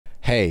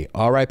Hey,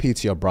 RIP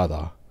to your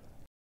brother.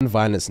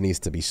 Violence needs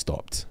to be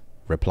stopped.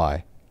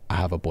 Reply, I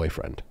have a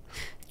boyfriend.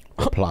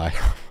 Reply,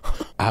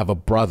 I have a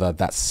brother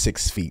that's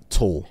 6 feet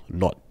tall,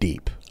 not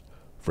deep.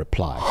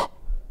 Reply,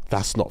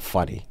 that's not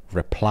funny.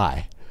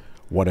 Reply,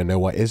 want to know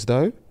what is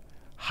though?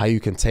 How you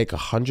can take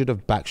 100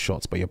 of back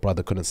shots, but your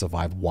brother couldn't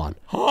survive one.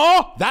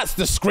 Huh? That's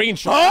the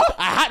screenshot. Huh?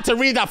 I had to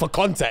read that for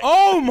context.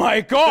 Oh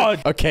my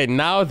God. Okay,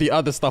 now the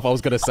other stuff I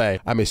was going to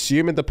say. I'm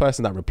assuming the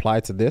person that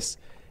replied to this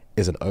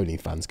is an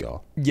OnlyFans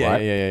girl. Yeah,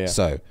 right? yeah.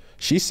 So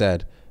she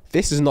said,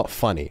 this is not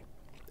funny.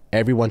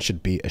 Everyone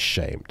should be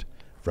ashamed.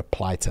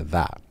 Reply to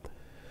that.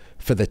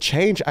 For the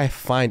change I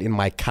find in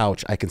my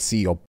couch, I can see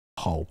your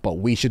hole, but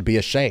we should be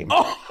ashamed.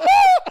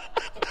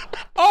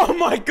 Oh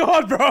my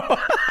God, bro.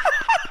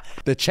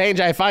 The change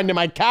I find in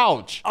my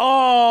couch.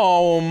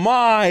 Oh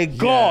my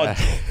God.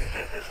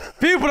 Yeah.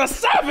 People are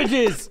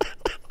savages.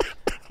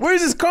 Where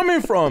is this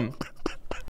coming from?